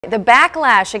The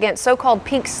backlash against so-called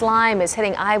pink slime is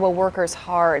hitting Iowa workers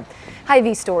hard.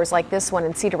 Hy-Vee stores like this one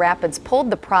in Cedar Rapids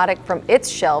pulled the product from its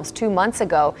shelves 2 months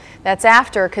ago. That's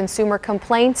after consumer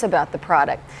complaints about the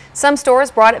product. Some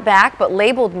stores brought it back but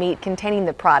labeled meat containing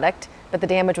the product, but the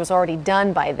damage was already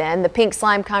done by then. The pink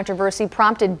slime controversy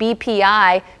prompted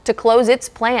BPI to close its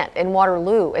plant in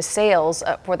Waterloo as sales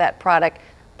for that product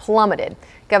plummeted.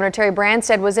 Governor Terry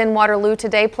Branstad was in Waterloo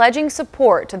today pledging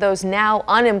support to those now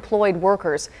unemployed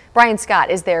workers. Brian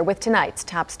Scott is there with tonight's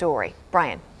top story.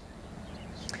 Brian.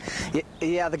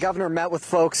 Yeah, the governor met with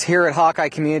folks here at Hawkeye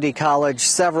Community College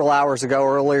several hours ago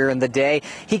earlier in the day.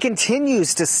 He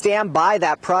continues to stand by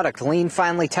that product, lean,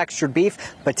 finely textured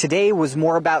beef, but today was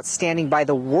more about standing by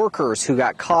the workers who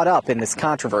got caught up in this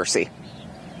controversy.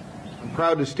 I'm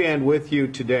proud to stand with you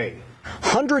today.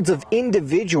 Hundreds of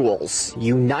individuals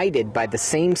united by the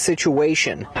same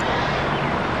situation.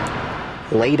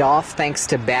 Laid off thanks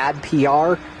to bad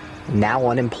PR, now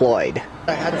unemployed.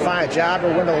 I had to find a job or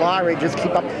win the lottery, just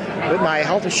keep up with my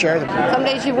health insurance. Some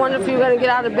days you wonder if you're going to get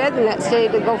out of bed the next day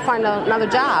to go find another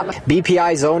job.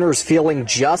 BPI's owners feeling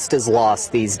just as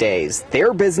lost these days.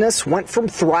 Their business went from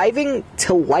thriving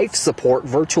to life support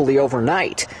virtually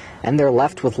overnight, and they're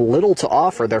left with little to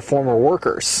offer their former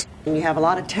workers. You have a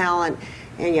lot of talent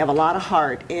and you have a lot of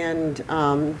heart, and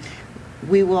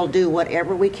we will do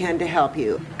whatever we can to help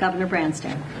you. Governor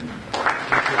Branstad.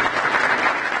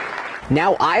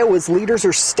 Now Iowa's leaders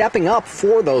are stepping up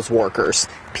for those workers,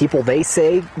 people they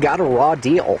say got a raw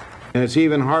deal. And it's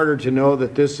even harder to know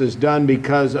that this is done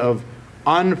because of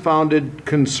unfounded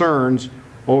concerns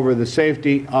over the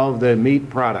safety of the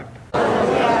meat product.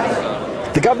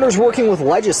 The governor's working with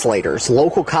legislators,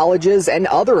 local colleges, and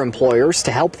other employers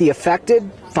to help the affected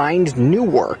find new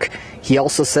work. He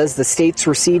also says the state's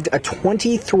received a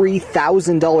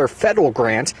 $23,000 federal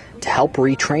grant to help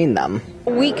retrain them.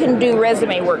 We can do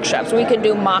resume workshops. We can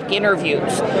do mock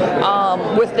interviews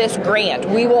with this grant.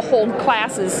 We will hold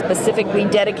classes specifically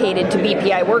dedicated to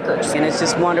BPI workers. And it's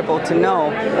just wonderful to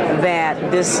know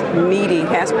that this meeting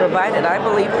has provided, I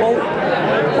believe, hope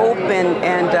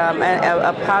and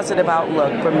a positive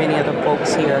outlook for many of the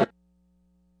folks here.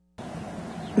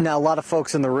 Now, a lot of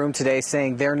folks in the room today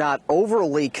saying they're not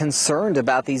overly concerned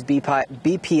about these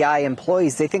BPI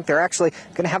employees. They think they're actually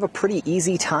going to have a pretty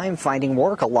easy time finding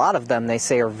work. A lot of them, they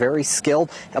say, are very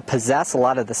skilled, possess a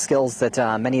lot of the skills that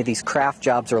many of these craft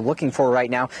jobs are looking for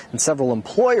right now. And several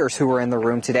employers who were in the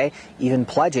room today even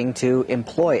pledging to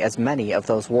employ as many of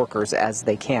those workers as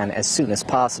they can as soon as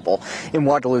possible. In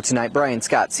Waterloo tonight, Brian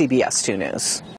Scott, CBS 2 News.